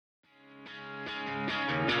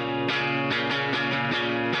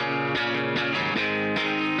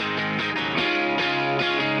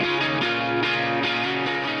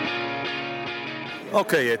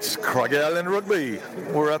Okay, it's Craigieland Rugby.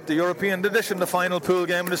 We're at the European edition, the final pool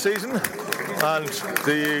game of the season. And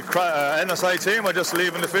the NSI team are just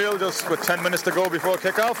leaving the field just with 10 minutes to go before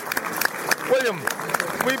kick-off. William,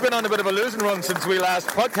 we've been on a bit of a losing run since we last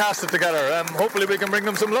podcasted together. Hopefully we can bring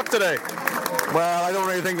them some luck today. Well, I don't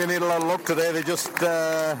really think they need a lot of luck today. They just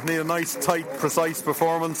need a nice, tight, precise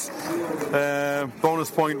performance. Bonus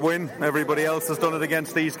point win. Everybody else has done it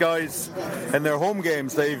against these guys in their home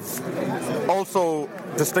games. They've also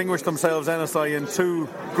distinguished themselves, NSI, in 2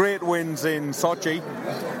 great wins in Sochi,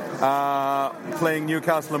 playing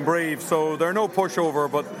Newcastle and Brave. So they're no pushover,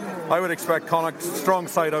 but I would expect Connacht strong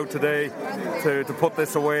side out today to put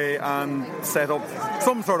this away and set up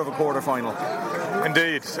some sort of a quarter-final.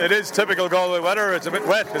 Indeed. It is typical Galway weather. It's a bit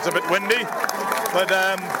wet, it's a bit windy, but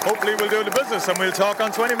hopefully we'll do the business and we'll talk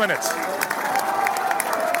on 20 minutes.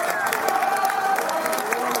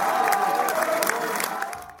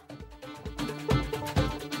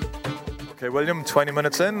 Okay, William, 20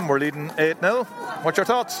 minutes in, we're leading 8-0. What's your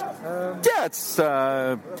thoughts? Yeah, it's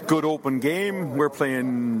a good open game. We're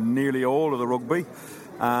playing nearly all of the rugby,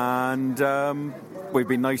 and we've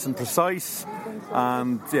been nice and precise.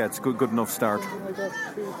 And yeah, it's a good enough start.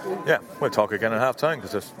 Yeah, we'll talk again at half time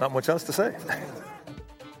because there's not much else to say.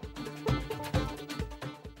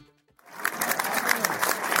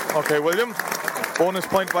 Okay, William, bonus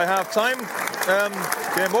point by half time.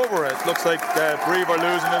 Game over. It looks like Breve are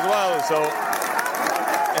losing as well, so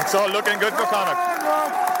it's all looking good for Connacht.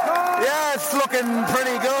 Yeah, it's looking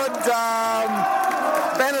pretty good.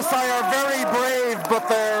 NSI are very brave, but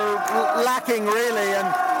they're lacking really,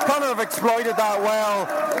 and Connacht have exploited that well.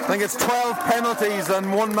 I think it's 12 penalties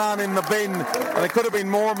and 1 man in the bin, and it could have been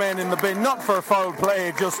more men in the bin, not for foul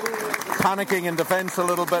play, just panicking in defence a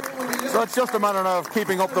little bit. So it's just a matter of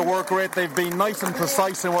keeping up the work rate. They've been nice and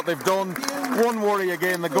precise in what they've done. One worry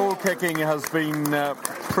again, the goal kicking has been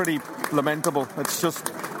pretty lamentable. It's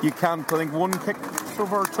just, you can't, I think 1 kick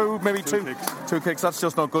over 2, maybe 2 kicks, that's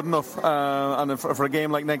just not good enough. And for a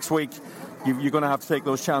game like next week, you're going to have to take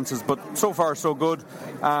those chances. But so far, so good.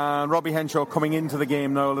 And Robbie Henshaw coming into the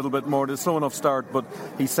game now a little bit more. It's a slow enough start, but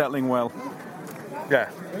he's settling well. Yeah,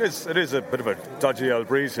 it is a bit of a dodgy old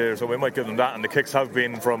breeze here, so we might give them that. And the kicks have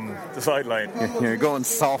been from the sideline. You're going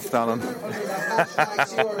soft on him.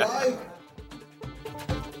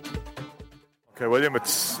 Okay, William,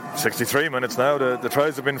 it's 63 minutes now. The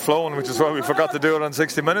tries have been flowing, which is why we forgot to do it on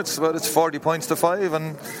 60 minutes. But it's 40 points to 5,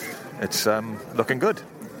 and it's looking good.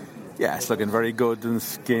 Yeah, it's looking very good. And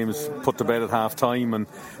this game is put to bed at half time, and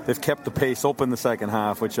they've kept the pace up in the second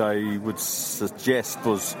half, which I would suggest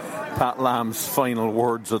was Pat Lamb's final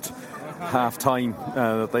words at half time.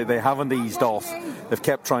 They haven't eased off. They've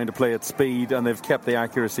kept trying to play at speed, and they've kept the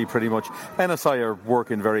accuracy pretty much. NSI are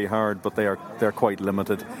working very hard, but they're quite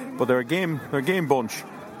limited. But they're a game bunch.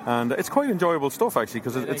 And it's quite enjoyable stuff, actually,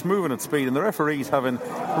 because it's moving at speed, and the referee's having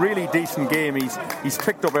really decent game. He's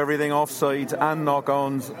picked up everything, offsides and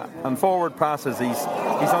knock-ons and forward passes. He's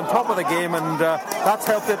on top of the game, and that's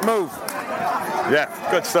helped it move. Yeah,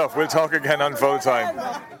 good stuff. We'll talk again on full time.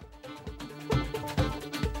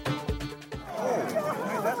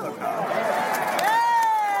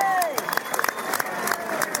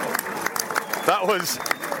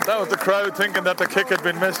 That was the crowd thinking that the kick had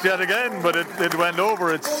been missed yet again, but it went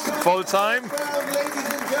over. It's full time. And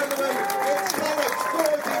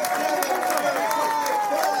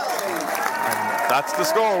that's the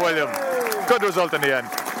score, William. Good result in the end.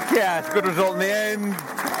 Yeah, it's a good result in the end.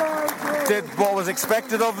 Did what was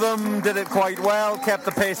expected of them, did it quite well, kept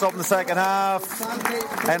the pace up in the second half.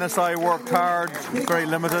 NSI worked hard, very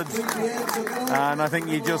limited, and I think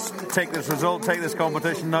you just take this result, take this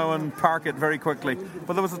competition now and park it very quickly.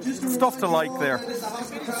 But there was stuff to like there.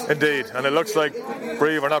 Indeed, and it looks like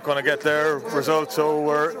Breve are not going to get their result, so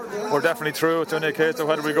we're definitely through. It's only a case of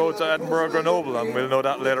whether we go to Edinburgh or Grenoble, and we'll know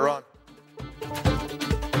that later on.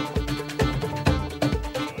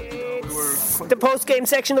 The post-game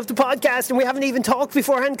section of the podcast, and we haven't even talked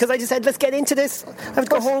beforehand because I just said let's get into this. I have to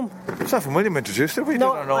go home. Myself and William introduced it.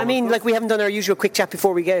 No, I mean, like, we haven't done our usual quick chat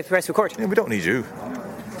before we get press record. Yeah, we don't need you.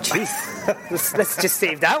 Jeez, let's just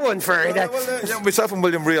save that one for that. Yeah, myself and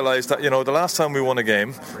William realised that, the last time we won a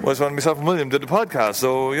game was when myself and William did the podcast.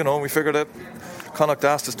 So, we figured that Connacht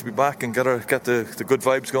asked us to be back and get the good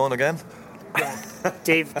vibes going again.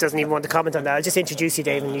 Dave doesn't even want to comment on that. I'll just introduce you,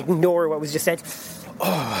 Dave, and you ignore what was just said.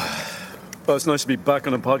 Well, it's nice to be back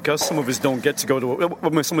on a podcast. Some of us don't get to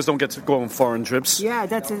go on foreign trips. Yeah,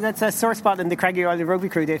 that's a sore spot in the Craggy Island rugby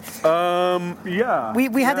crew, Dave. Yeah.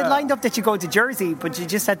 We had it lined up that you go to Jersey, but you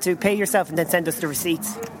just had to pay yourself and then send us the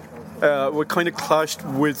receipts. We kind of clashed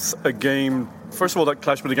with a game. First of all, that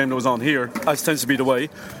clashed with a game that was on here, as tends to be the way.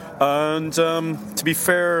 And to be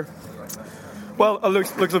fair, well, I look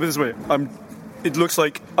at it this way. It looks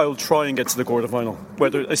like I'll try and get to the quarterfinal,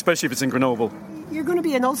 especially if it's in Grenoble. You're going to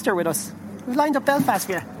be in Ulster with us. We've lined up Belfast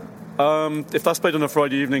for you. If that's played on a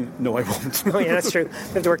Friday evening, no, I won't. Oh yeah, that's true.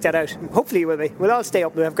 We have to work that out. Hopefully you will be. We'll all stay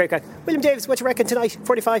up. We'll have a great crack. William Davis, what you reckon tonight?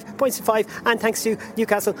 45 points to 5, and thanks to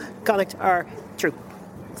Newcastle, Connacht are through.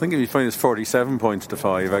 I think if you find it's 47 points to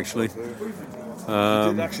 5, actually. We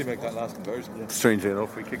did actually make that last conversion. Yeah. Strangely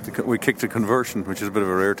enough, we kicked a conversion, which is a bit of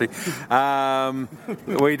a rarity.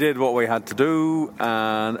 We did what we had to do,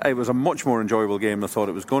 and it was a much more enjoyable game than I thought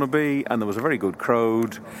it was going to be, and there was a very good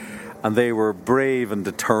crowd, and they were brave and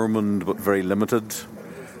determined, but very limited.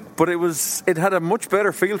 But it had a much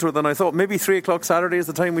better feel to it than I thought. Maybe 3 o'clock Saturday is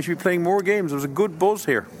the time we should be playing more games. There was a good buzz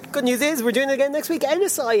here. Good news is we're doing it again next week.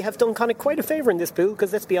 NSI have done Connacht quite a favour in this pool,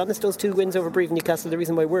 because let's be honest, those 2 wins over Brive and Newcastle are the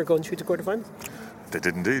reason why we're going through to quarterfinals. They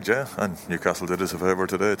did indeed, yeah. And Newcastle did us a favour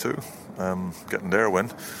today too, getting their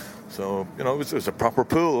win. So, it was a proper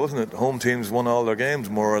pool, wasn't it? Home teams won all their games,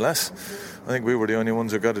 more or less. I think we were the only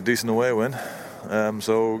ones who got a decent away win.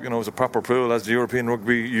 So, it was a proper pool, as the European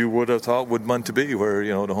rugby you would have thought would meant to be, where,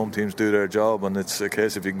 the home teams do their job, and it's a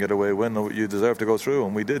case if you can get away win, you deserve to go through,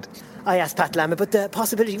 and we did. I asked Pat Lam about the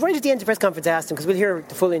possibility, right at the end of the press conference I asked him, because we'll hear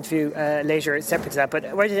the full interview later, separate to that,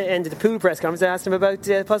 but right at the end of the pool press conference I asked him about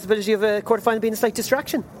the possibility of a quarter-final being a slight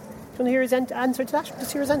distraction. Do you want to hear his answer to that?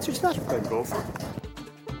 Let's hear his answer to that. I'd go for it.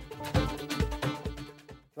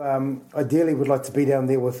 Ideally, we'd like to be down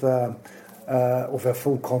there with a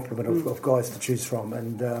full complement of guys to choose from,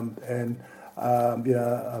 and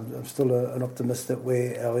I'm still an optimist that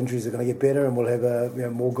our injuries are going to get better and we'll have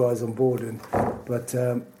more guys on board. But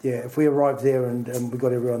if we arrive there and we've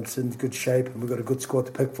got everyone in good shape and we've got a good squad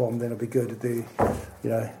to pick from, then it'll be good.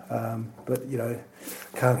 But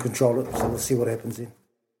can't control it, so we'll see what happens then.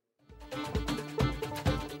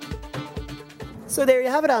 So there you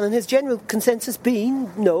have it, Alan. His general consensus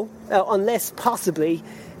being no, unless possibly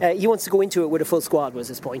he wants to go into it with a full squad, was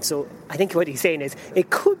his point. So I think what he's saying is it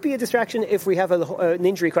could be a distraction if we have an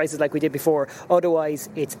injury crisis like we did before. Otherwise,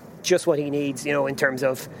 it's just what he needs, in terms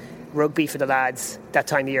of rugby for the lads that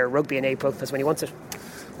time of year. Rugby in April, that's when he wants it.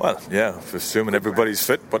 Well, yeah, assuming everybody's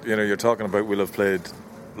fit. But, you're talking about we'll have played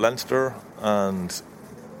Leinster and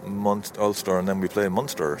Ulster, and then we play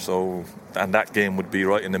Munster, and that game would be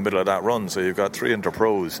right in the middle of that run, so you've got 3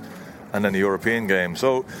 interpros and then the European game.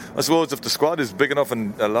 So I suppose if the squad is big enough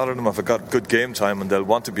and a lot of them have got good game time and they'll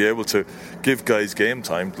want to be able to give guys game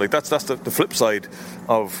time, like that's the flip side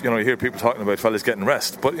of, you hear people talking about fellas getting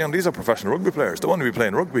rest, but these are professional rugby players. They want to be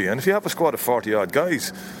playing rugby, and if you have a squad of 40 odd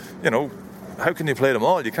guys, how can you play them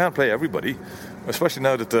all? You can't play everybody, especially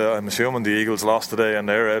now that I'm assuming the Eagles lost today and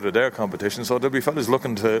they're out of their competition, so there'll be fellas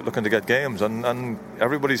looking to get games, and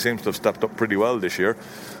everybody seems to have stepped up pretty well this year,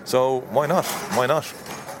 so why not?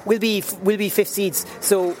 We'll be 5th seeds,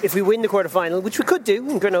 so if we win the quarter-final, which we could do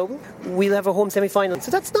in Grenoble, we'll have a home semi-final, so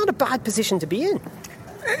that's not a bad position to be in.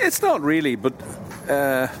 It's not really, but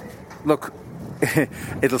look,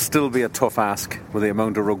 it'll still be a tough ask with the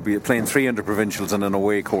amount of rugby. Playing 300 provincials in an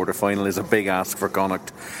away quarter-final is a big ask for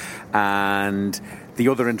Connacht, and the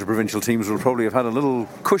other interprovincial teams will probably have had a little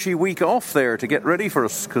cushy week off there to get ready for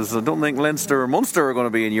us, because I don't think Leinster or Munster are going to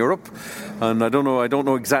be in Europe, and I don't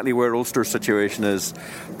know exactly where Ulster's situation is,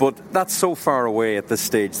 but that's so far away at this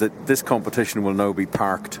stage that this competition will now be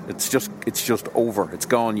parked. It's just over. It's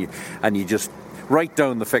gone. You just write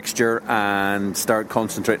down the fixture and start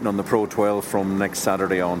concentrating on the Pro 12 from next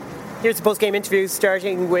Saturday on. Here's the post-game interview,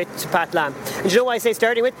 starting with Pat Lam. And do you know why I say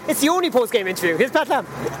starting with? It's the only post-game interview. Here's Pat Lam.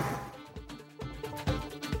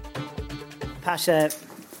 Pat,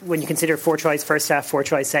 when you consider 4 tries first half, 4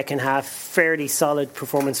 tries second half, fairly solid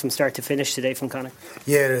performance from start to finish today from Connacht.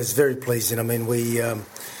 Yeah, it is very pleasing. I mean,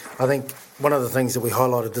 I think one of the things that we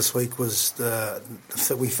highlighted this week was that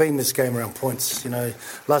we themed this game around points.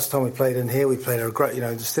 Last time we played in here, we played a great,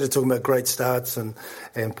 instead of talking about great starts and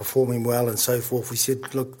performing well and so forth, we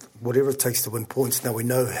said, look, whatever it takes to win points. Now we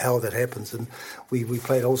know how that happens, and we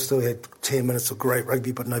played Ulster. We had 10 minutes of great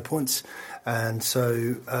rugby, but no points. And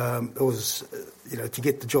so it was, to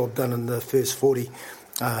get the job done in the first 40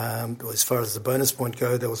 As far as the bonus point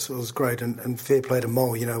go, it was great, and fair play to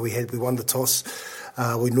Mole. You know, we won the toss.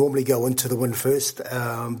 We normally go into the win first,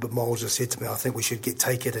 but Mole just said to me, I think we should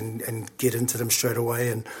take it and get into them straight away.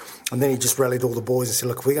 And then he just rallied all the boys and said,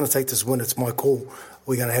 look, if we're going to take this win, it's my call.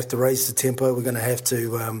 We're going to have to raise the tempo. We're going to have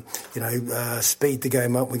to, speed the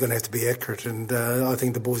game up. We're going to have to be accurate. And I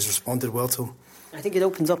think the boys responded well to him. I think it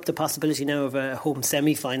opens up the possibility now of a home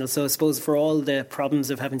semi-final. So I suppose for all the problems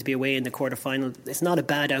of having to be away in the quarter-final, it's not a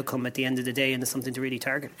bad outcome at the end of the day, and it's something to really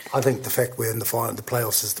target. I think the fact we're in the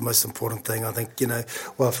playoffs is the most important thing. I think, I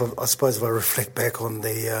suppose if I reflect back on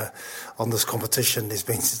on this competition, there's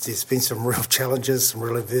been some real challenges, some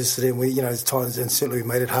real adversity, and at times, and certainly we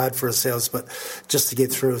made it hard for ourselves. But just to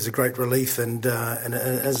get through was a great relief, and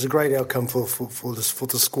it's a great outcome for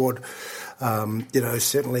the squad.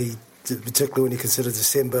 Certainly. Particularly when you consider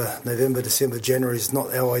November, December, January is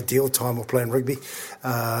not our ideal time of playing rugby,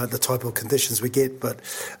 the type of conditions we get, but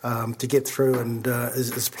to get through and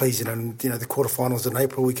is pleasing. And, the quarterfinals in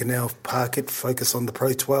April, we can now park it, focus on the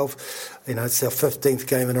Pro 12. It's our 15th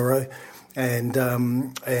game in a row. And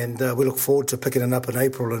we look forward to picking it up in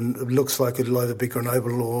April, and it looks like it'll either be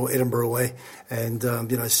Grenoble or Edinburgh away. And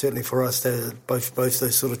certainly for us, both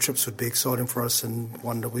those sort of trips would be exciting for us, and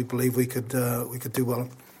one that we believe we could do well in.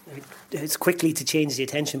 It's quickly to change the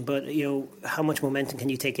attention, but how much momentum can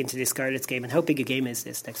you take into this Scarlets game, and how big a game is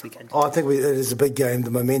this next weekend? I think it is a big game.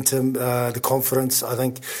 The momentum, the confidence. I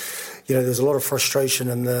think there's a lot of frustration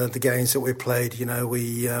in the games that we played.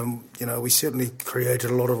 We certainly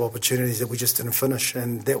created a lot of opportunities that we just didn't finish,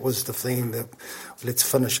 and that was the thing that let's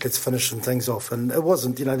finish and things off. And it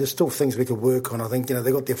wasn't. There's still things we could work on. I think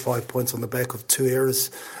they got their 5 points on the back of 2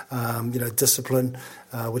 errors. Discipline,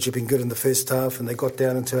 which had been good in the first half, and they got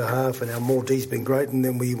down into a half, and our more D's been great, and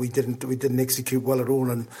then we didn't execute well at all,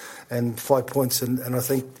 and 5 points, and I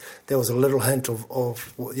think there was a little hint of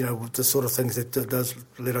the sort of things that does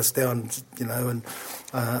let us down, and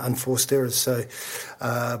unforced errors. So,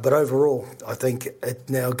 but overall, I think it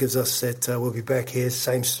now gives us that we'll be back here.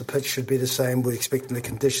 The pitch should be the same. We're expecting the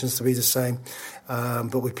conditions to be the same,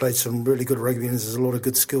 but we played some really good rugby, and there's a lot of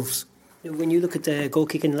good skills. When you look at the goal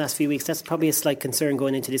kicking in the last few weeks, that's probably a slight concern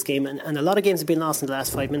going into this game, and a lot of games have been lost in the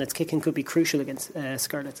last 5 minutes. Kicking could be crucial against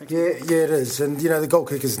Scarlets. Yeah, it is, and the goal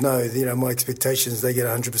kickers know. My expectations, they get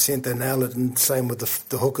 100%, they nail it, and same with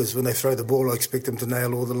the hookers. When they throw the ball, I expect them to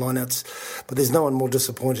nail all the lineouts. But there's no one more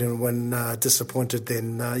disappointed than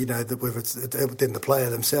the player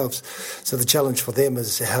themselves. So the challenge for them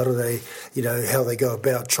is how they go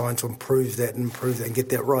about trying to improve that and get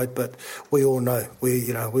that right. But we all know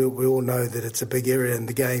we all know that it's a big area in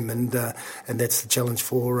the game, and that's the challenge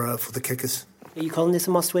for the kickers. Are you calling this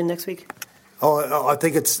a must-win next week? Oh, I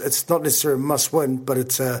think it's not necessarily a must-win, but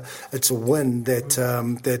it's a win that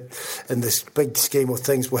in this big scheme of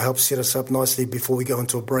things will help set us up nicely before we go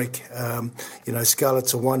into a break.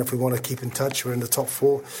 Scarlets are one. If we want to keep in touch, we're in the top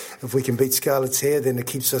 4. If we can beat Scarlets here, then it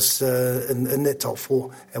keeps us in that top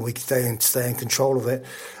 4, and we stay in control of that.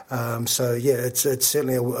 It's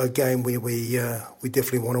certainly a game we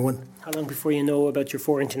definitely want to win. How long before you know about your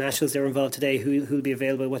 4 internationals that are involved today? Who'll be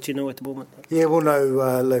available? What do you know at the moment? Yeah, we'll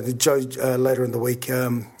know Joe later in the week,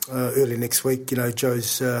 early next week.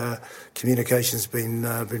 Joe's communication's been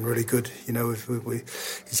really good.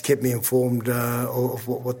 He's kept me informed of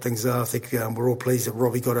what things are. I think we're all pleased that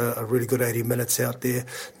Robbie got a really good 80 minutes out there.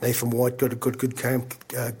 Nathan White got a good game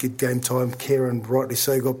time. Kieran, rightly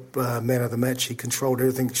so, got man of the match. He controlled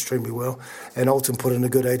everything extremely well, and Alton put in a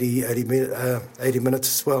good 80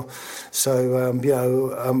 minutes as well. So I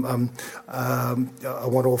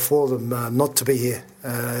want all 4 of them not to be here,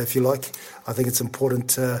 if you like. I think it's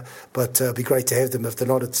important, but it'd be great to have them. If they're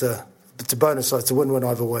not, it's a bonus. It's a win-win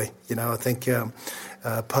either way. I think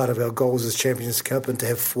part of our goals is Champions Cup, and to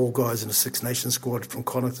have 4 guys in a Six Nations squad from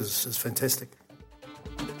Connacht is fantastic.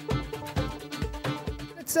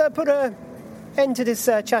 Let's put an end to this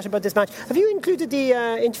chat about this match. Have you included the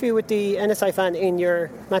interview with the NSI fan in your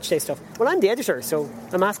matchday stuff? Well, I'm the editor, so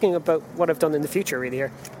I'm asking about what I've done in the future, really,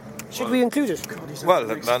 here. Should we include it? Well,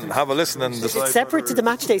 and have a listen and decide. It's separate to the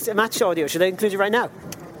match audio. Should I include it right now?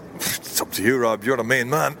 It's up to you, Rob. You're the main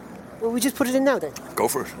man. Well, we just put it in now, then. Go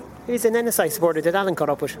for it. Here's an NSI supporter that Alan caught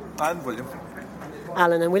up with. And William.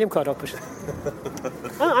 Alan and William caught up with.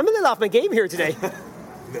 I'm a little off my game here today.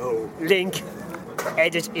 No. Link.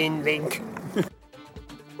 Edit in link.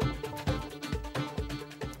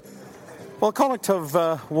 Well, Connacht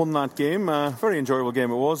have won that game. Very enjoyable game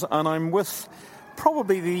it was, and I'm with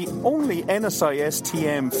probably the only NSI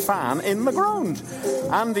STM fan in the ground.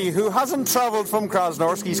 Andy, who hasn't travelled from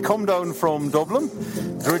Krasnoyarsk, he's come down from Dublin,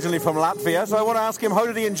 he's originally from Latvia, so I want to ask him, how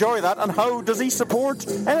did he enjoy that and how does he support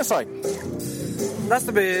NSI? That's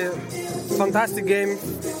to be fantastic game,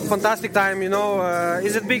 fantastic time,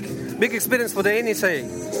 Is it big experience for the NSA?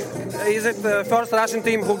 Is it the first Russian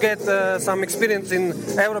team who get some experience in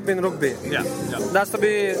European rugby? Yeah. That's to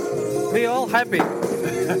be, we all happy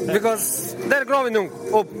because they're growing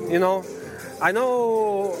up, I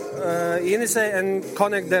know NSA and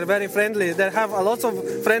Connect, they're very friendly. They have a lot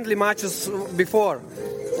of friendly matches before.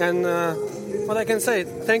 And what I can say,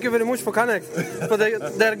 thank you very much for Connect. But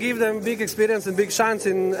they give them big experience and big chance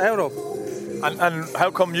in Europe. And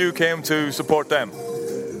how come you came to support them?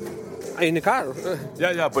 In the car.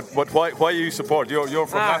 Yeah, but why you support? You're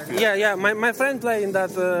from Latvia. Yeah. My friend play in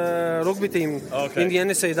that rugby team in the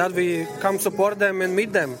NSA. That we come support them and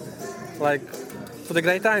meet them, like for the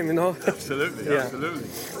great time, Absolutely, yeah. Absolutely.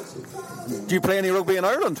 Do you play any rugby in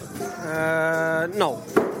Ireland? No.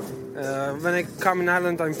 When I come in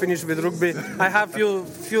Ireland, I'm finished with rugby. I have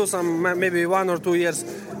some maybe 1 or 2 years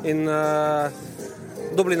in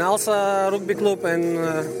Dublin Alsa Rugby Club, and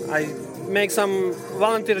I make some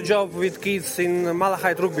volunteer job with kids in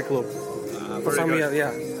Malahide Rugby Club for some years.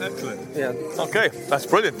 Yeah. Excellent. Yeah. Okay, that's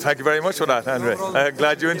brilliant. Thank you very much for that, Andre.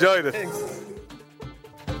 Glad you enjoyed it. Thanks.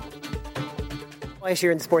 Quiet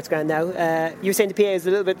here in the sports ground now. You were saying the PA is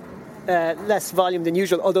a little bit less volume than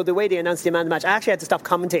usual, although the way they announced the man of the match, I actually had to stop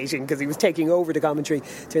commentating because he was taking over the commentary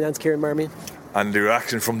to announce Kieran Marmion. And the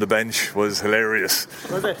reaction from the bench was hilarious.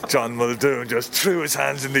 Was it? John Muldoon just threw his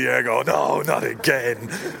hands in the air going, no, not again.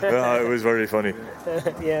 It was very funny.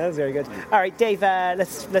 Yeah, that was very good. All right, Dave,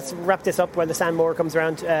 let's wrap this up while the Sandmore comes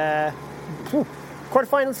around.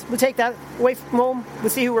 Quarterfinals, we'll take that away from home. We'll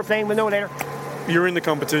see who we're playing, we'll know later. You're in the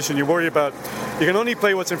competition. You worry about. You can only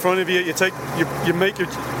play what's in front of you. You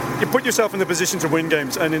put yourself in the position to win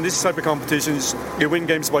games, and in this type of competitions, you win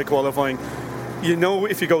games by qualifying.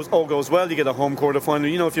 If all goes well, you get a home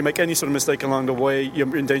quarterfinal. If you make any sort of mistake along the way,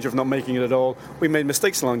 you're in danger of not making it at all. We made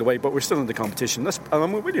mistakes along the way, but we're still in the competition.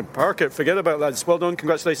 I'm with you. Park it. Forget about it, lads. Well done.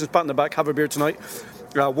 Congratulations. Pat in the back. Have a beer tonight.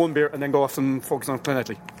 One beer, and then go off and focus on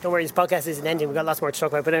Glenetley. Don't worry, this podcast isn't ending. We've got lots more to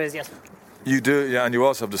talk about, but anyways, yes. You do, yeah, and you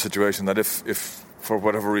also have the situation that if for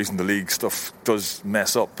whatever reason the league stuff does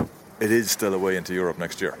mess up, it is still away into Europe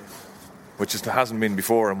next year, which hasn't been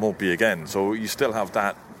before and won't be again. So you still have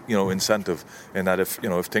that, incentive in that if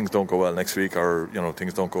things don't go well next week, or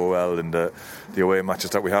things don't go well in the away matches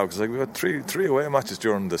that we have, because we've got three away matches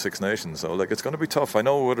during the Six Nations, so it's going to be tough. I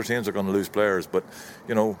know other teams are going to lose players, but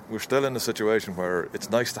we're still in a situation where it's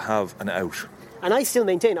nice to have an out. And I still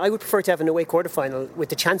maintain I would prefer to have an away quarter-final with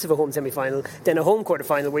the chance of a home semi-final than a home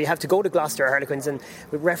quarter-final where you have to go to Gloucester or Harlequins, and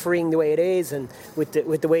with refereeing the way it is and with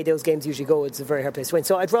the way those games usually go, it's a very hard place to win.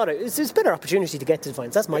 So I'd rather, there's a better opportunity to get to the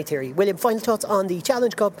finals. That's my theory. William, final thoughts on the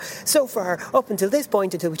Challenge Cup so far up until this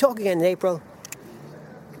point, until we talk again in April?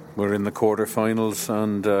 We're in the quarter-finals,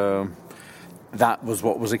 and that was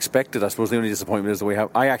what was expected. I suppose the only disappointment is that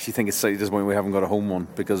I actually think it's slightly disappointing we haven't got a home one,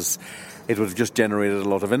 because it would have just generated a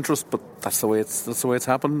lot of interest. But that's the way it's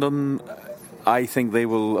happened, and I think they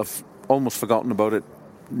will have almost forgotten about it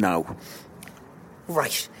now.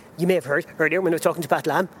 Right. You may have heard earlier when we were talking to Pat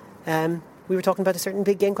Lamb, we were talking about a certain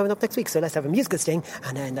big game coming up next week. So let's have a musical sting,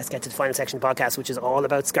 and then let's get to the final section of the podcast, which is all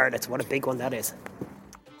about Scarlets. What a big one that is.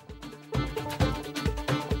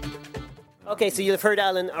 Okay, so you'll have heard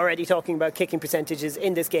Alan already talking about kicking percentages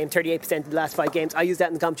in this game, 38% in the last 5 games. I used that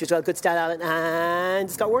in the commentary as well. Good stat, Alan. And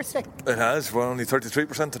it's got worse today. It has. We're only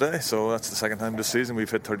 33% today, so that's the second time this season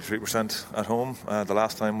we've hit 33% at home. The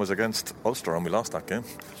last time was against Ulster, and we lost that game.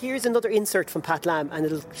 Here's another insert from Pat Lamb, and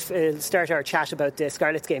it'll start our chat about the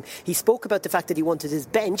Scarlets game. He spoke about the fact that he wanted his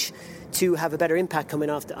bench to have a better impact coming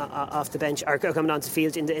off the bench, or coming onto the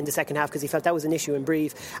field in the second half, because he felt that was an issue in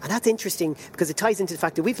Brive. And that's interesting because it ties into the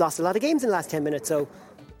fact that we've lost a lot of games in the last 10 minutes. So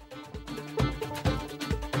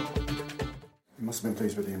he must have been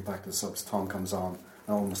pleased with the impact of subs. Tom comes on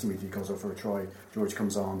and almost immediately goes out for a try. George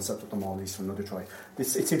comes on, sets up the maul, leads for another try. It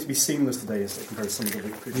seems to be seamless today as compared to some of the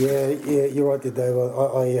week previous. Yeah, you're right there, Dave.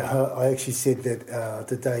 I actually said that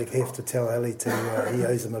to Dave Heft to tell Ali he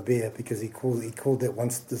owes him a beer, because he called that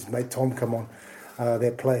once his mate Tom come on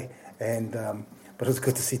that play, and but it was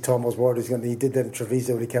good to see Tom. I was worried he did that in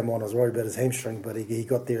Treviso when he came on. I was worried about his hamstring, but he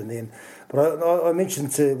got there in the end. But I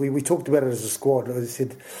mentioned we talked about it as a squad. I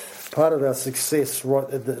said part of our success right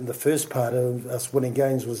in the first part of us winning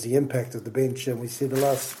games was the impact of the bench, and we said the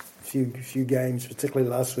last few games, particularly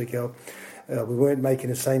last week, we weren't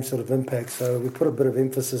making the same sort of impact. So we put a bit of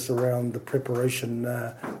emphasis around the preparation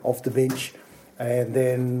of the bench. And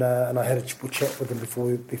then and I had a chat with them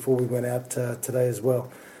before we went out today as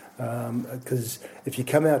well. Because if you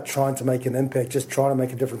come out trying to make an impact, just trying to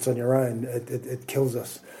make a difference on your own, it kills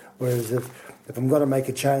us. Whereas if I'm going to make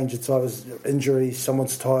a change, it's either injury,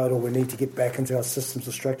 someone's tired, or we need to get back into our systems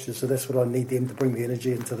or structures. So that's what I need them to bring the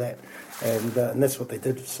energy into that. And that's what they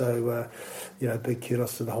did. So, big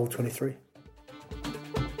kudos to the whole 23.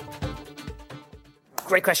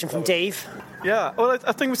 Great question from Dave. Yeah, well,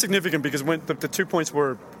 I think it was significant because when the 2 points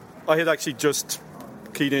were, I had actually just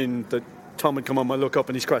keyed in that Tom had come on, I look up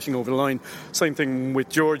and he's crashing over the line. Same thing with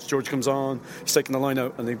George. George comes on, he's taking the line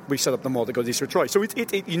out, and we set up the maul that goes Easter try. So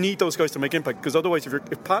you need those guys to make impact, because otherwise,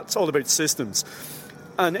 if Pat's all about systems,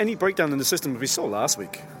 and any breakdown in the system we saw last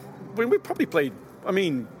week, when we probably played,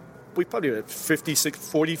 we probably had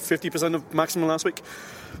 50% of maximum last week.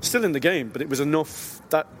 Still in the game, but it was enough.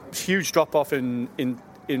 That huge drop off in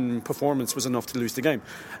performance was enough to lose the game.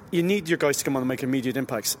 You need your guys to come on and make immediate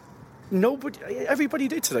impacts. Everybody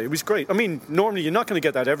did today. It was great. Normally you're not going to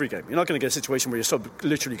get that every game. You're not going to get a situation where your sub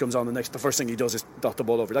literally comes on the first thing he does is dot the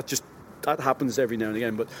ball over. That happens every now and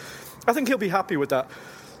again. But I think he'll be happy with that.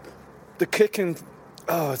 The kicking,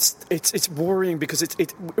 it's worrying, because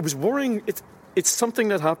it was worrying. It's something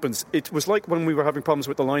that happens. It was like when we were having problems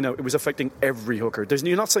with the line out, it was affecting every hooker.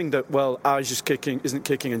 You're not saying that, well, Aj isn't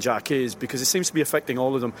kicking and Jack is, because it seems to be affecting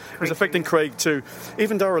all of them. It was affecting Craig too.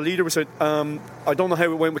 Even Darrell Leader was I don't know how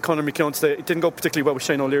it went with Conor McKeown today. It didn't go particularly well with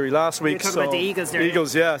Shane O'Leary last week. You're talking about the Eagles there.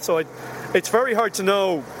 Eagles, yeah. So it's very hard to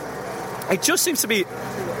know. It just seems to be...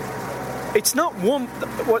 It's not one...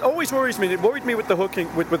 What always worries me, and it worried me with the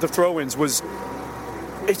hooking, with the throw-ins, was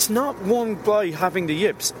it's not one guy having the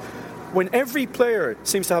yips. When every player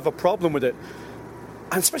seems to have a problem with it,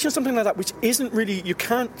 and especially on something like that, which isn't really, you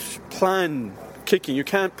can't plan kicking, you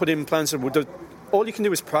can't put in plans. All you can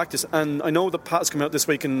do is practice. And I know that Pat has come out this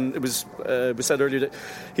week, and it was said earlier that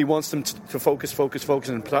he wants them to focus,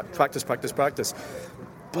 and practice.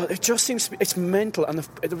 But it just seems to be, it's mental, and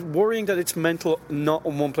it's worrying that it's mental, not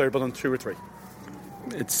on one player, but on two or three.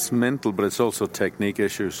 It's mental, but it's also technique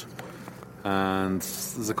issues. And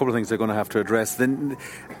there's a couple of things they're going to have to address. Then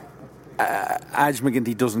Aj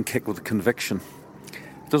McGinty doesn't kick with conviction.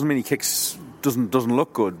 It doesn't mean he kicks doesn't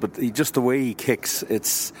look good, but just the way he kicks,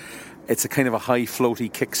 it's a kind of a high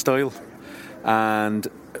floaty kick style, and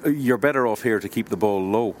you're better off here to keep the ball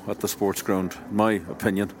low at the sports ground, in my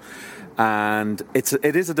opinion. And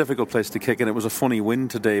it is a difficult place to kick, and it was a funny win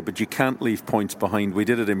today, but you can't leave points behind. We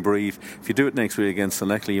did it in Brive. If you do it next week against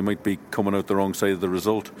Llanelli, you might be coming out the wrong side of the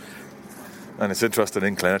result. And it's interesting,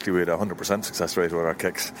 in Llanelli we had a 100% success rate with our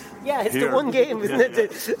kicks. Yeah, it's the one game, isn't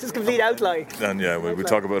it? Just complete outline. And yeah, we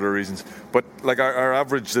talk about our reasons. But like our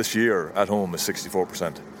average this year at home is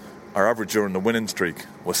 64%. Our average during the winning streak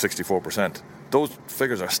was 64%. Those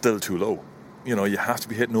figures are still too low. You have to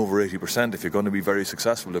be hitting over 80% if you're going to be very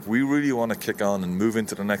successful. If we really want to kick on and move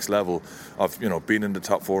into the next level of, being in the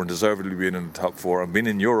top four and deservedly being in the top four and being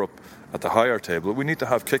in Europe at the higher table, we need to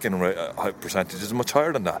have kicking percentages much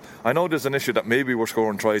higher than that. I know there's an issue that maybe we're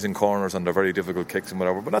scoring tries in corners and they're very difficult kicks and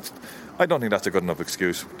whatever, but I don't think that's a good enough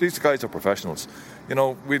excuse. These guys are professionals. We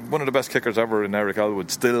had one of the best kickers ever in Eric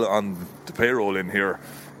Elwood still on the payroll in here.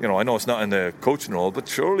 I know it's not in the coaching role, but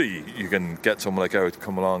surely you can get someone like Eric to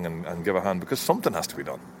come along and give a hand, because something has to be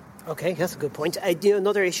done. Okay, that's a good point.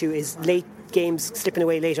 Another issue is late games slipping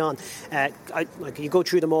away late on. You go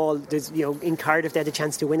through them all. There's, in Cardiff they had a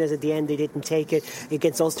chance to win it at the end. They didn't take it.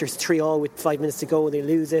 Against Ulster's 3-3 with 5 minutes to go, they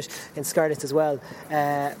lose it. And Scarlets as well.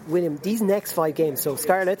 William, these next 5 games, so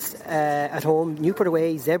Scarlets at home, Newport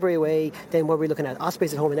away, Zebre away, then what we're looking at,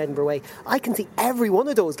 Ospreys at home and Edinburgh away. I can see every one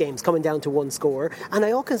of those games coming down to one score, and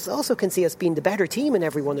I also can see us being the better team in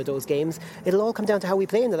every one of those games. It'll all come down to how we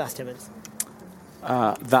play in the last 10 minutes.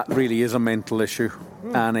 That really is a mental issue,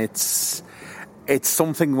 and it's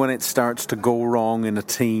something when it starts to go wrong in a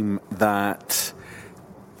team that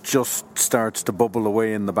just starts to bubble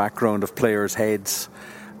away in the background of players' heads,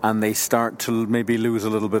 and they start to maybe lose a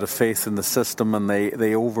little bit of faith in the system, and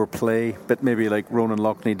they overplay, but maybe like Ronan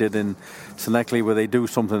Loughney did in Llanelli, where they do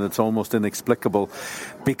something that's almost inexplicable,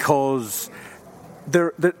 because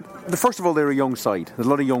first of all, they're a young side. There's a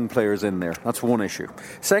lot of young players in there. That's one issue.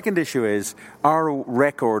 Second issue is our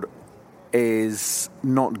record is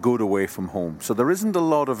not good away from home. So there isn't a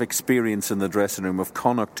lot of experience in the dressing room of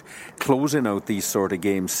Connacht closing out these sort of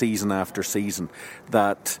games season after season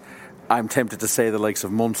that I'm tempted to say the likes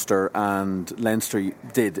of Munster and Leinster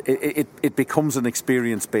did. It becomes an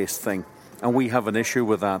experience-based thing, and we have an issue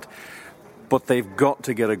with that. But they've got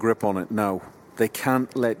to get a grip on it now. They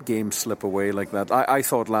can't let games slip away like that. I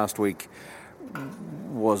thought last week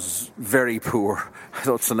was very poor. I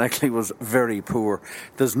thought Seneckley was very poor.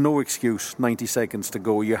 There's no excuse, 90 seconds to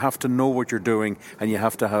go. You have to know what you're doing, and you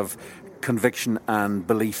have to have conviction and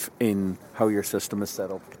belief in how your system is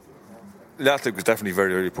set up. Latlick was definitely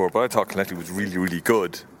very, very poor, but I thought Connecticut was really, really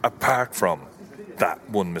good, apart from that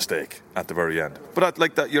one mistake at the very end. But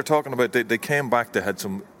like that, you're talking about, they came back, they had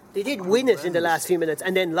some... They did win it in the last few minutes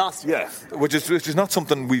and then lost it. Yeah, which is not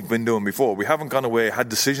something we've been doing before. We haven't gone away, had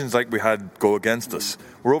decisions like we had go against us.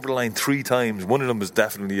 We're over the line 3 times. One of them was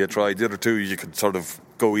definitely a try. The other 2, you could sort of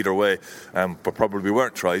go either way, but probably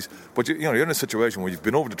weren't tries. But you're in a situation where you've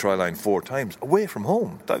been over the try line 4 times, away from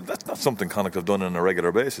home. That's not something Connacht have done on a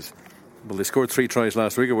regular basis. Well, they scored 3 tries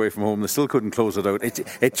last week away from home. They still couldn't close it out.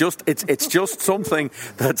 It's just something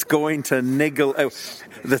that's going to niggle out,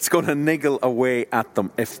 that's going to niggle away at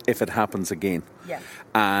them if it happens again. Yeah.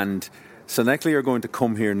 And Seneckley are going to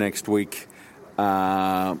come here next week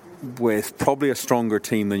with probably a stronger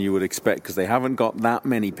team than you would expect, because they haven't got that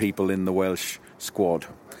many people in the Welsh squad.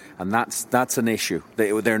 And that's an issue.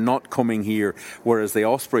 They're not coming here, whereas the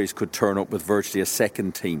Ospreys could turn up with virtually a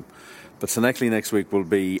second team. But Seneckley next week will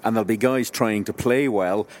be, and there'll be guys trying to play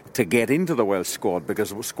well to get into the Welsh squad,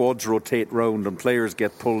 because squads rotate round and players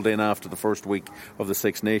get pulled in after the first week of the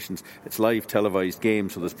Six Nations. It's live televised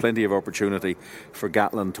game, so there's plenty of opportunity for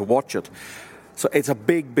Gatland to watch it. So it's a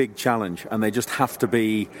big, big challenge, and they just have to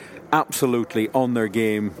be absolutely on their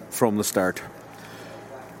game from the start.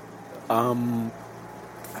 Regarding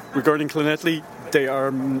Clonettley,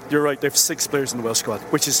 you're right, they have 6 players in the Welsh squad,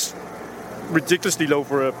 which is ridiculously low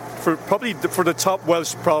for the top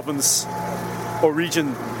Welsh province or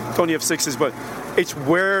region to only have 6 as well. It's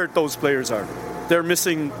where those players are. They're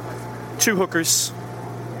missing 2 hookers,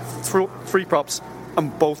 3 props,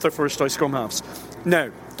 and both their first choice scrum halves.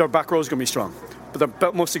 Now, their back row is going to be strong, but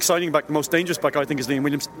the most exciting back, the most dangerous back, I think, is Liam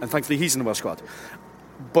Williams, and thankfully he's in the Welsh squad.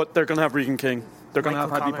 But they're going to have Regan King, they're going to have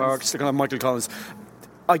Paddy Parks, they're going to have Michael Collins.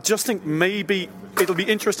 I just think maybe it'll be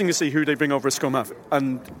interesting to see who they bring over as scrum half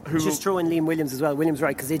and who. Just throw in Liam Williams as well. Williams,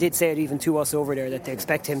 right, because they did say it even to us over there that they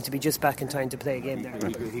expect him to be just back in time to play a game there.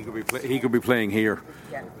 He could be playing here,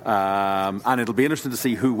 and it'll be interesting to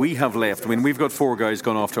see who we have left. I mean, we've got 4 guys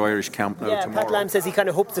gone off to Irish camp now tomorrow. Pat Lamb says he kind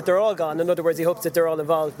of hopes that they're all gone. In other words, he hopes that they're all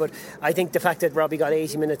involved. But I think the fact that Robbie got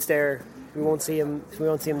 80 minutes there, we won't see him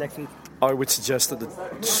next week. I would suggest that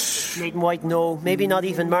Nathan White, no. Maybe not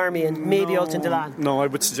even Marmion. Maybe Alton Delan. No, I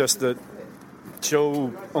would suggest that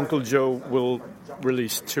Uncle Joe will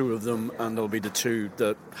release 2 of them, and there'll be the 2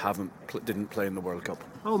 that didn't play in the World Cup.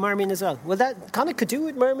 Oh, Marmion as well. Well, that Connacht could do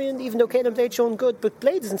with Marmion, even though Caelan Blade shown good. But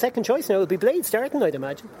Blade is in second choice now. It'll be Blade starting, I'd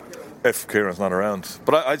imagine. If Kieran's not around.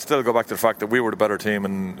 But I'd still go back to the fact that we were the better team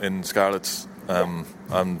in Scarlets,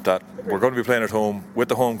 and that we're going to be playing at home with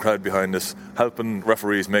the home crowd behind us, helping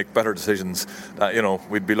referees make better decisions.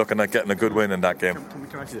 We'd be looking at getting a good win in that game.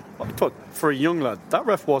 I thought for a young lad that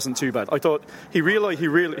ref wasn't too bad. I thought he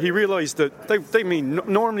realised that they mean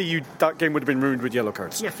normally that game would have been ruined with yellow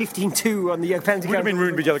cards. Yeah, 15-2 on the penalty. Would have been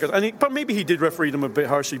ruined with yellow cards, but maybe he did referee them a bit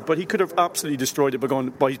harshly. But he could have absolutely destroyed it by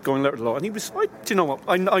going letter to law. And he was. Do you know what?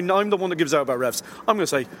 I'm the one that gives out about refs. I'm going to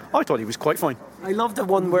say I thought he was quite fine. I love the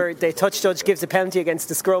one where the touch judge gives a penalty against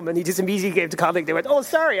the scrum, and he just immediately gave the Connacht. They went, "Oh,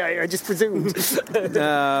 sorry, I just presumed."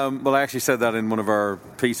 Well, I actually said that in one of our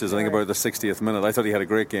pieces, I think about the 60th minute. I thought he had a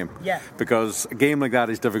great game. Yeah. Because a game like that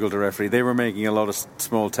is difficult to referee. They were making a lot of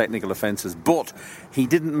small technical offences, but he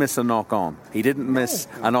didn't miss a knock-on. He didn't miss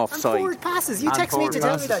an offside. And forward passes. You text me to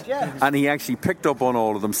tell me that, yeah. And he actually picked up on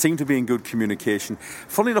all of them, seemed to be in good communication.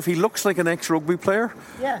 Funnily enough, he looks like an ex-rugby player.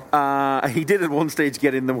 Yeah. He did at one stage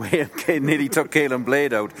get in the way and nearly took Caelan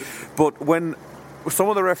Blade out. But when some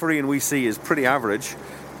of the refereeing we see is pretty average,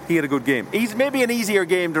 he had a good game. He's maybe an easier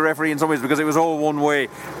game to referee in some ways because it was all one way,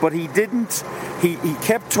 but he didn't. He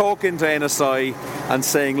kept talking to NSI and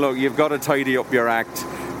saying, "Look, you've got to tidy up your act,"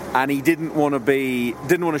 and he didn't want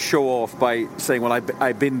to show off by saying, "Well,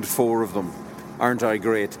 I binned 4 of them. Aren't I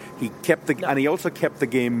great?" He kept and he also kept the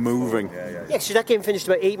game moving. Yeah, so that game finished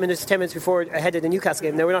about 10 minutes before ahead of the Newcastle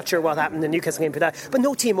game. Now, we're not sure what happened in the Newcastle game for that, but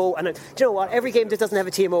no TMO. And do you know what? Every game that doesn't have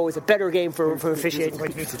a TMO is a better game for officiating.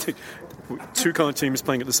 2 Connacht teams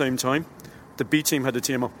playing at the same time. The B team had a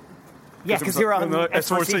TMO. Yeah, because you're on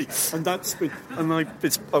SRC. And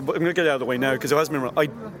I'm going to get it out of the way now because it hasn't been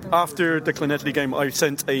right. After the Clonettley game, I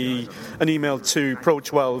sent an email to Pro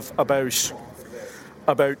 12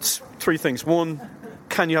 about 3 things. 1,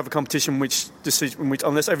 can you have a competition in which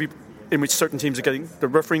certain teams are getting the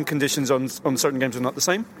refereeing conditions on certain games are not the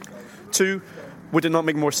same? 2, would it not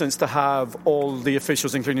make more sense to have all the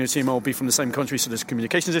officials, including the CMO, be from the same country, so there's a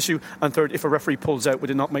communications issue? And third, if a referee pulls out, would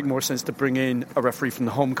it not make more sense to bring in a referee from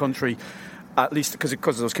the home country, at least because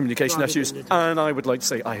of those communication issues? And I would like to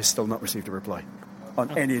say I have still not received a reply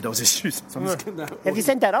on any of those issues. So have you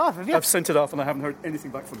sent that off? Have you? I've sent it off and I haven't heard anything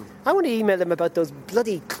back from them. I want to email them about those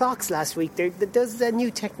bloody clocks last week. There's a new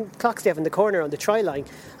clocks there in the corner on the try line.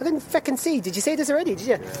 I couldn't feckin' see. Did you say this already? Did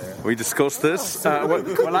you? We discussed this.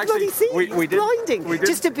 Well, actually, see. We did. Blinding. We did.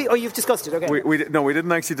 Just to be. Oh, you've discussed it. Okay. We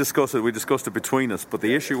didn't actually discuss it. We discussed it between us. But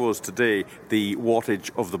the issue was today the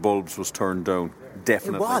wattage of the bulbs was turned down.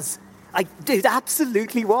 Definitely. It was. It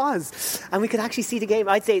absolutely was. And we could actually see the game.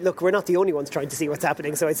 I'd say, look, we're not the only ones trying to see what's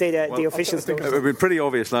happening, so I'd say that the officials don't. It would have been pretty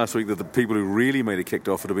obvious last week that the people who really made it kicked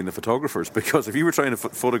off would have been the photographers, because if you were trying to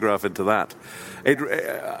photograph into that,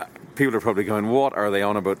 people are probably going, what are they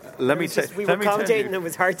on about? We were commentating and it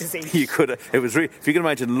was hard to see. If you can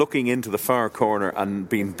imagine looking into the far corner and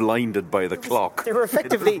being blinded by the clock. They were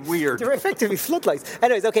effectively weird. They were effectively floodlights.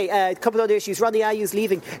 Anyways, okay, a couple of other issues. Rodney Ayew's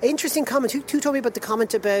leaving. Interesting comment. Who told me about the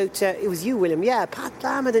comment about... it was you, William. Yeah, Pat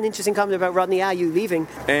Lam had an interesting comment about Rodney Ayew leaving.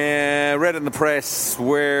 Read it in the press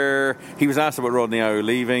where he was asked about Rodney Ayew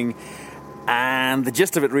leaving, and the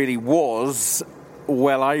gist of it really was,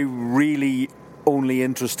 well, I really only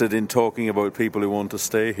interested in talking about people who want to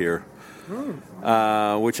stay here,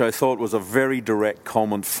 which I thought was a very direct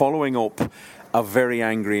comment following up a very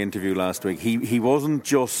angry interview last week. He wasn't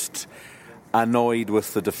just annoyed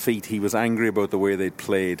with the defeat, he was angry about the way they'd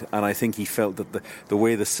played, and I think he felt that the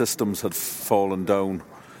way the systems had fallen down.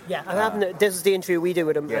 Yeah, I haven't. This is the interview we did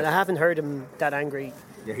with him, and I haven't heard him that angry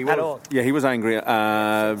at all. Yeah, he was angry.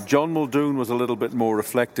 John Muldoon was a little bit more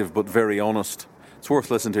reflective, but very honest. It's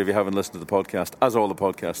worth listening to if you haven't listened to the podcast, as all the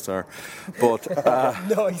podcasts are. But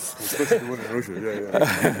nice. Especially the one in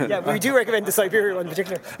Russia, yeah, we do recommend the Siberia one in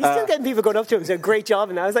particular. He's still getting people going up to him. He's a great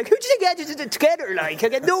job, and I was like, who did you get together? Like, I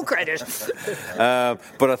get no credit.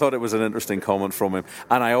 But I thought it was an interesting comment from him,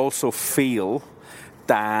 and I also feel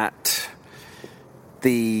that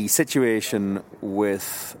the situation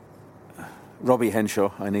with Robbie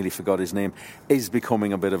Henshaw, I nearly forgot his name, is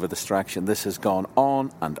becoming a bit of a distraction. This has gone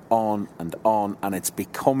on and on and on, and it's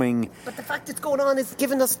becoming... But the fact it's going on is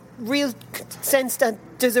giving us real sense that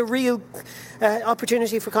there's a real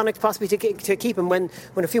opportunity for Connacht possibly to keep him, when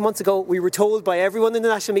a few months ago we were told by everyone in the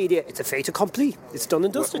national media it's a fait accompli, it's done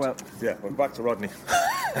and dusted. Well, back to Rodney.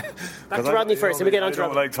 Back to Rodney first, and we get on to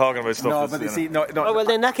Rodney. I don't like talking about stuff. Oh, well,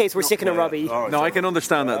 in that case, we're sticking to Robbie. No, I can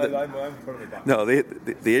understand that. No,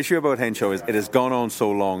 the issue about Henshaw is it has gone on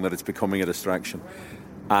so long that it's becoming a distraction,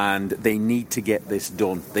 and they need to get this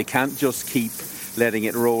done. They can't just keep letting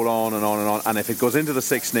it roll on and on and on, and if it goes into the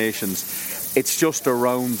Six Nations, it's just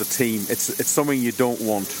around the team. It's something you don't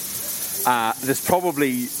want. There's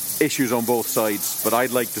probably issues on both sides, but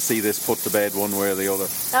I'd like to see this put to bed one way or the other.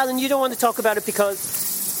 Alan, you don't want to talk about it because...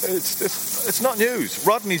 It's not news.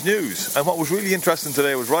 Rodney's news. And what was really interesting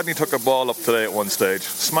today was Rodney took a ball up today at one stage,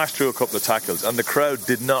 smashed through a couple of tackles, and the crowd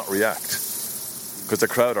did not react, because the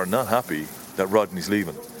crowd are not happy that Rodney's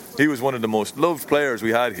leaving. He was one of the most loved players we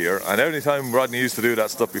had here, and every time Rodney used to do that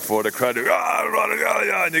stuff before, the crowd would Rodney,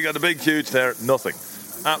 and you got a big huge there. Nothing.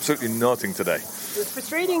 Absolutely nothing today. It was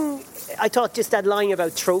frustrating, I thought, just that line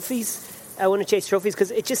about trophies. I want to chase trophies, because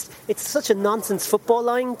it's such a nonsense football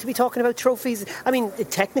line to be talking about trophies. I mean,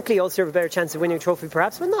 technically Ulster have a better chance of winning a trophy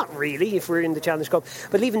perhaps, but not really if we're in the Challenge Cup.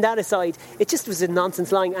 But leaving that aside, it just was a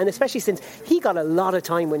nonsense line, and especially since he got a lot of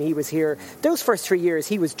time when he was here. Those first 3 years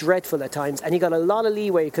he was dreadful at times, and he got a lot of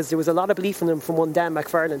leeway because there was a lot of belief in him from one Dan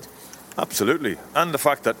McFarland. Absolutely. And the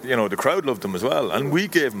fact that, the crowd loved him as well, and we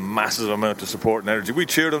gave him massive amount of support and energy. We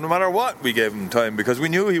cheered him no matter what. We gave him time because we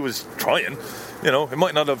knew he was trying. It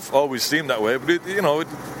might not have always seemed that way, but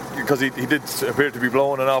because he did appear to be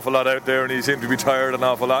blowing an awful lot out there, and he seemed to be tired an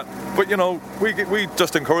awful lot. But we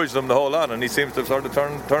just encouraged him the whole lot, and he seems to have sort of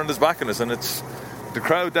turned his back on us, and it's the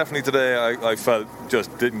crowd definitely today, I felt,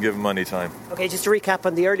 just didn't give him any time. Okay, just to recap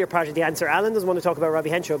on the earlier part of the answer, Alan doesn't want to talk about Robbie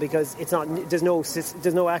Henshaw because there's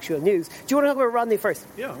no actual news. Do you want to talk about Rodney first?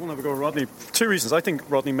 Yeah, I want to have a go at Rodney. 2 reasons. I think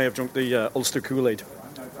Rodney may have drunk the Ulster Kool-Aid.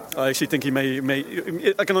 I actually think he may.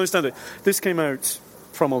 I can understand it. This came out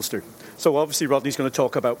from Ulster. So obviously Rodney's going to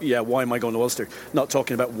talk about, why am I going to Ulster? Not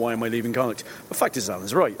talking about why am I leaving Connacht. The fact is,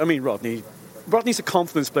 Alan's right. I mean, Rodney's a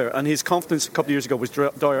confidence player, and his confidence a couple of years ago was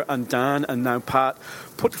Dyer and Dan, and now Pat.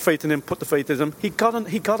 Put the faith in him. He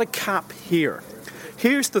got a cap here.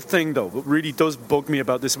 Here's the thing, though, what really does bug me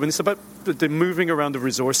about this, when it's about the moving around the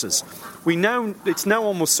resources. It's now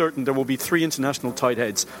almost certain there will be 3 international tight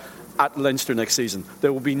heads at Leinster next season.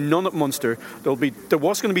 There will be none at Munster. There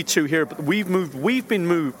was going to be 2 here, but we've been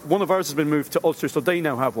moved. One of ours has been moved to Ulster, so they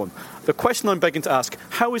now have one. The question I'm begging to ask: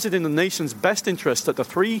 how is it in the nation's best interest that the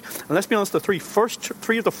 3, and let's be honest, the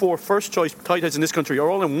 3 of the 4 first choice tight heads in this country are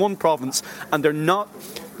all in one province, and they're not?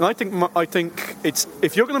 And I think it's,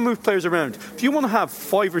 if you're going to move players around, if you want to have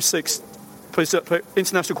 5 or 6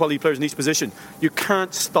 international quality players in each position, you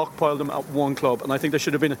can't stockpile them at one club. And I think there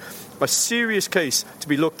should have been a serious case to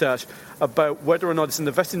be looked at about whether or not it's in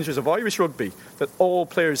the best interest of Irish rugby that all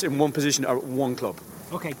players in one position are at one club.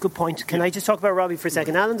 Okay, good point. Can I just talk about Robbie for a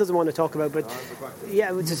second? Alan doesn't want to talk about, but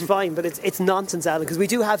yeah, which is fine. But it's nonsense, Alan, because we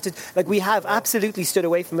do have to. We have absolutely stood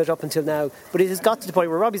away from it up until now. But it has got to the point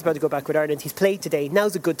where Robbie's about to go back with Ireland. He's played today.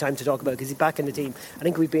 Now's a good time to talk about it because he's back in the team. I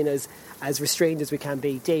think we've been as restrained as we can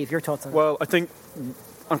be. Dave, your thoughts on it? Well, I think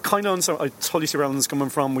I'm kind of on. I totally see where Alan's coming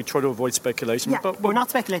from. We try to avoid speculation. Yeah, but we're not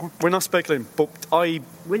speculating. We're not speculating. But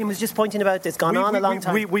William was just pointing about this. Gone on a long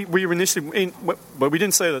time. We were initially we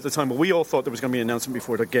didn't say it at the time, but we all thought there was going to be an announcement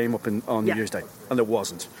before the game up on New Year's Day, and there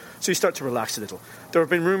wasn't. So you start to relax a little. There have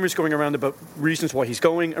been rumours going around about reasons why he's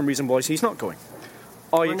going and reasons why he's not going.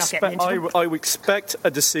 I would expect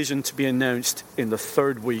a decision to be announced in the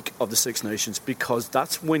 3rd week of the Six Nations, because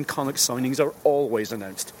that's when Connacht signings are always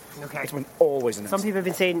announced. Okay. It's when always announced. Some people have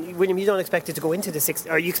been saying, William, you don't expect it to go into the Six,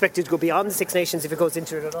 or you expect it to go beyond the Six Nations if it goes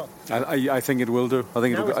into it at all? I think it will do. I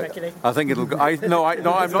think now it'll. speculating. I think it'll. I'm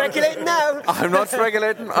not speculating now. I'm not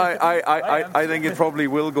speculating. I think it probably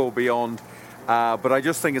will go beyond, but I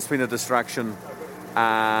just think it's been a distraction.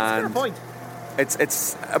 And that's a fair point.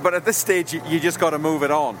 But at this stage, you just got to move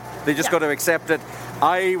it on. They just got to accept it.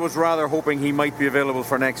 I was rather hoping he might be available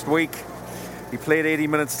for next week. He played 80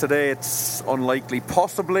 minutes today. It's unlikely.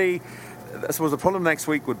 Possibly, I suppose the problem next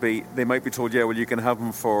week would be they might be told, you can have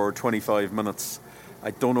him for 25 minutes.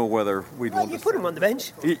 I don't know whether we'd want to. You put him on the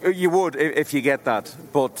bench. You would if you get that,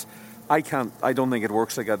 but I don't think it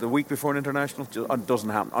works like that. The week before an international doesn't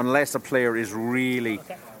happen unless a player is really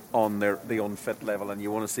on the unfit level and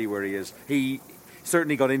you want to see where he is. He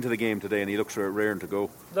certainly got into the game today and he looks raring to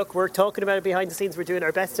go. Look, we're talking about it behind the scenes. We're doing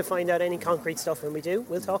our best to find out any concrete stuff. When we do,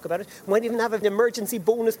 we'll talk about it. We might even have an emergency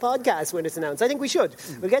bonus podcast when it's announced. I think we should.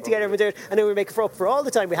 We'll get together and we'll do it, and then we'll make it up for all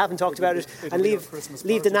the time we haven't talked about it and leave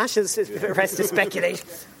the nationals press to speculate.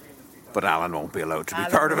 But Alan won't be allowed to be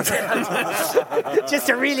part of it. Just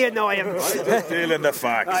to really annoy him. Just dealing the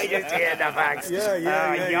facts. I just dealing the facts.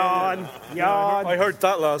 Yawn. I heard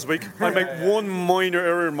that last week. I made one minor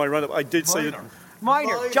error in my roundup. I did say it.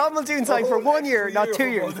 Minor. John Muldoon signed for 1 year, not 2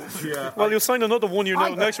 years. Yeah. Well, you'll sign another 1 year now.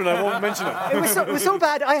 Next one, I won't mention it. It was so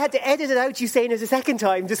bad, I had to edit it out, you saying it a second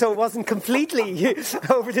time, just so it wasn't completely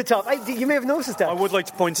over the top. You may have noticed that. I would like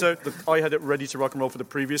to point out that I had it ready to rock and roll for the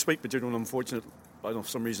previous week, but due to an unfortunate, I don't know, for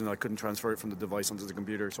some reason I couldn't transfer it from the device onto the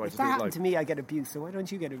computer. So if that happened to me, I get abused. So why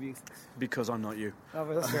don't you get abused? Because I'm not you. Oh,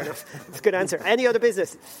 well, that's fair enough. That's a good answer. Any other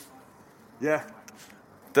business? Yeah.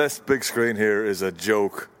 This big screen here is a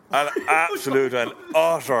joke. An absolute and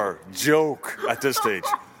utter joke at this stage.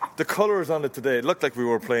 The colours on it today, it looked like we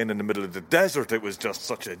were playing in the middle of the desert. It was just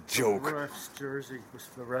such a joke. The ref's jersey was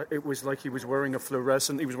it was like he was wearing a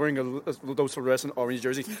fluorescent. He was wearing those fluorescent orange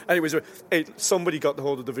jerseys, and somebody got the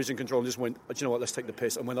hold of the vision control and just went, you know what? Let's take the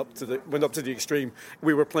piss, and went up to the extreme.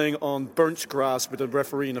 We were playing on burnt grass with a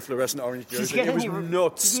referee in a fluorescent orange jersey. It was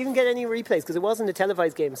nuts. Did you even get any replays? Because it wasn't a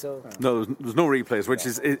televised game, so no, there's no replays, which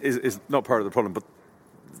is not part of the problem, but.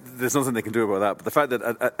 There's nothing they can do about that. But the fact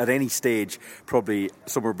that at any stage, probably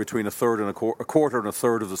somewhere between a third and a quarter and a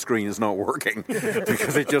third of the screen is not working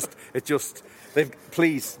because they've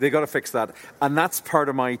got to fix that. And that's part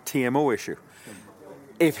of my TMO issue.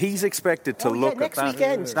 If he's expected to look at that,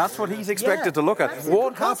 weekend. That's what he's expected to look at.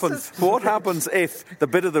 What happens if the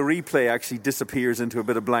bit of the replay actually disappears into a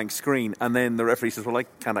bit of blank screen and then the referee says, well, I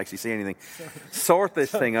can't actually see anything. Sort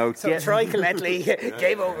this thing out. So try Colletley.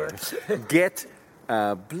 Game over. Get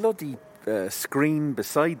bloody screen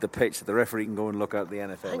beside the pitch that the referee can go and look at the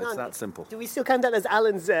NFL. It's that simple. Do we still count that as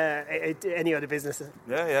Alan's any other business?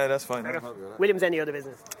 Yeah, that's fine. William's any other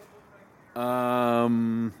business?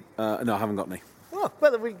 No, I haven't got any. Oh,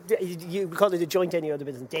 well, you call it a joint any other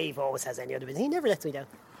business. Dave always has any other business. He never lets me down.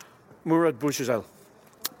 Murad Bouchardel.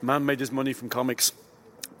 Man made his money from comics.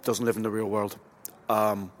 Doesn't live in the real world.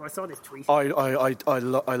 I saw this tweet. I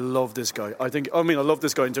love this guy. I love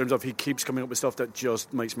this guy in terms of he keeps coming up with stuff that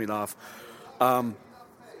just makes me laugh. To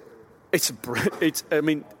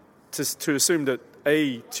assume that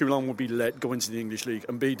A, Toulon will be let go into the English league,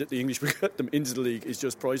 and B, that the English will get them into the league is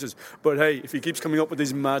just priceless. But hey, if he keeps coming up with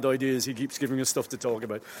these mad ideas, he keeps giving us stuff to talk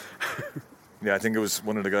about. Yeah, I think it was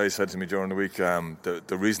one of the guys said to me during the week,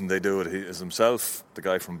 the reason they do it is himself, the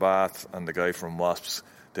guy from Bath and the guy from Wasps.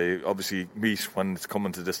 They obviously meet when it's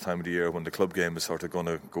coming to this time of the year when the club game is sort of going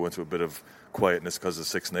to go into a bit of quietness because of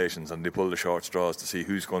Six Nations, and they pull the short straws to see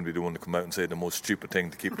who's going to be the one to come out and say the most stupid thing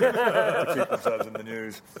to keep themselves in the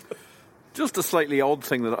news. Just a slightly odd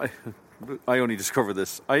thing that I only discovered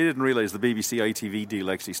this. I didn't realise the BBC ITV deal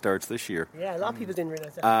actually starts this year. Yeah, a lot of people didn't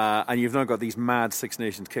realise that. And you've now got these mad Six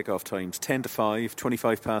Nations kick-off times: 10 to 5,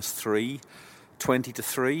 25 past 3, 20 to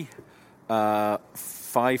 3,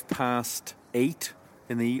 5 past 8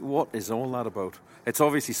 in the... What is all that about? It's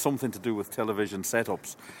obviously something to do with television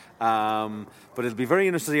setups. But it'll be very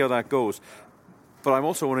interesting to see how that goes. But I'm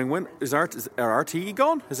also wondering, when is RTE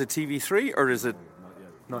gone? Is it TV3 or is it...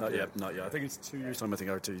 Not yet. I think it's 2 years' time. I think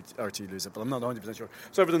RT lose it, but I'm not 100% sure.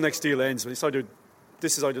 So whenever the next deal ends,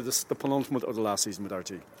 this is either the penultimate or the last season with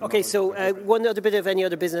RT. Okay, so one other bit of any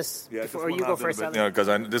other business before you go first, Alan?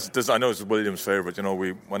 Because I know it's William's favourite. You know,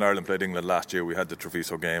 when Ireland played England last year, we had the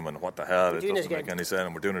Treviso game, and what the hell? It doesn't make any sense,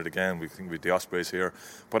 and we're doing it again. We think we had the Ospreys here.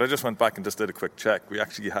 But I just went back and just did a quick check. We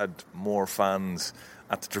actually had more fans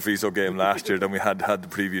at the Treviso game last year than we had the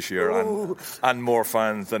previous year, and more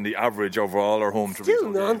fans than the average over all our home Treviso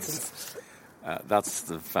games. Nonsense. That's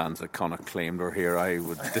the fans that Connacht claimed were here. I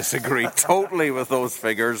would disagree totally with those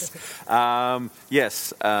figures.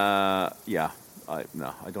 Yes, yeah. I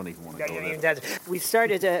don't even want to go there. We've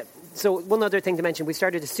started... So one other thing to mention, we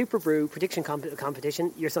started a Super Brew prediction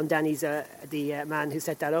competition. Your son Danny's the man who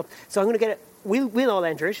set that up. So I'm going to get it. We'll all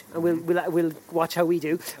enter it, and we'll watch how we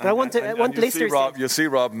do. But I want listeners. You'll see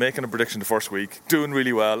Rob making a prediction the first week, doing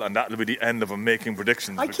really well, and that'll be the end of him making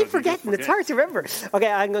predictions. I keep forgetting; it's hard to remember. Okay,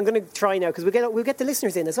 I'm going to try now because we'll get the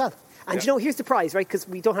listeners in as well. And here's the prize, right? Because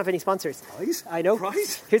we don't have any sponsors. Prize? I know.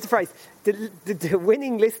 Prize? Here's the prize: the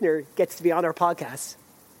winning listener gets to be on our podcast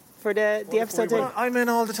for the episode. I'm in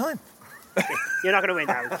all the time. You're not going to win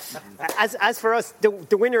now. As for us,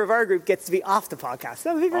 the winner of our group gets to be off the podcast.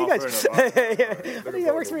 That would be very good. I think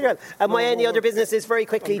that works very well. And my only other business is very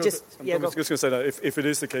quickly I'm just going to say that if it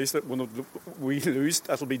is the case that we lose,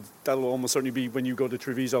 that'll almost certainly be when you go to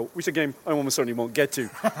Treviso, which a game I almost certainly won't get to.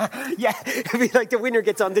 Yeah, it'd be like the winner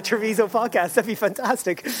gets on the Treviso podcast. That'd be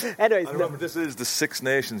fantastic. Anyways, remember, this is the Six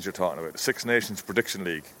Nations you're talking about, the Six Nations Prediction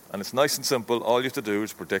League. And it's nice and simple. All you have to do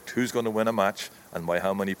is predict who's going to win a match and by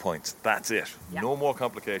how many points. That's it. Yeah. No more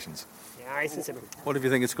complications. Yeah, nice and simple. What if you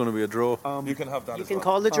think it's going to be a draw? You can have that. You can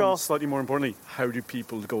call the draw. Slightly more importantly, how do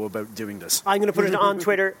people go about doing this? I'm going to put it on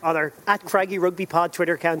Twitter, on our @CraggyRugbyPod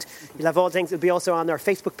Twitter account. You'll have all things. It'll be also on our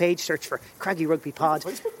Facebook page. Search for Craggy Rugby Pod.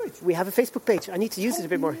 We have a Facebook page. I need to use it a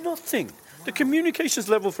bit more. Nothing. The communications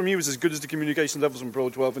level from you is as good as the communication levels from Pro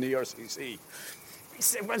 12 and the ERCC.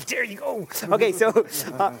 Well, there you go. Okay, so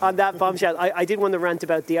on that bombshell, I did want to rant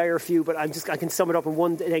about the IRFU, but I can sum it up in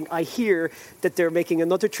one thing. I hear that they're making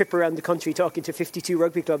another trip around the country talking to 52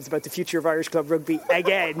 rugby clubs about the future of Irish club rugby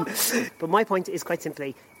again. But my point is quite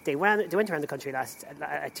simply, they went around the country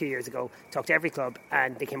 2 years ago, talked to every club,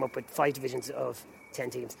 and they came up with 5 divisions of 10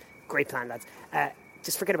 teams. Great plan, lads.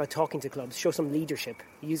 Just forget about talking to clubs. Show some leadership.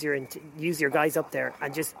 Use your guys up there,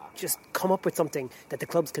 and just come up with something that the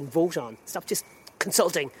clubs can vote on. Stop just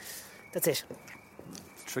consulting. That's it.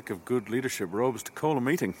 The trick of good leadership, Rob, is to call a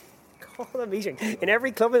meeting. Call a meeting in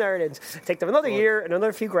every club in Ireland. Take them another year,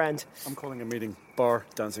 another few grand. I'm calling a meeting. Bar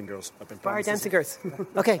dancing girls. Bar dancing girls.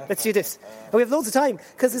 Okay, let's do this. And we have loads of time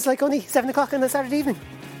because it's like only 7 o'clock on a Saturday evening.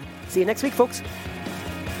 See you next week, folks.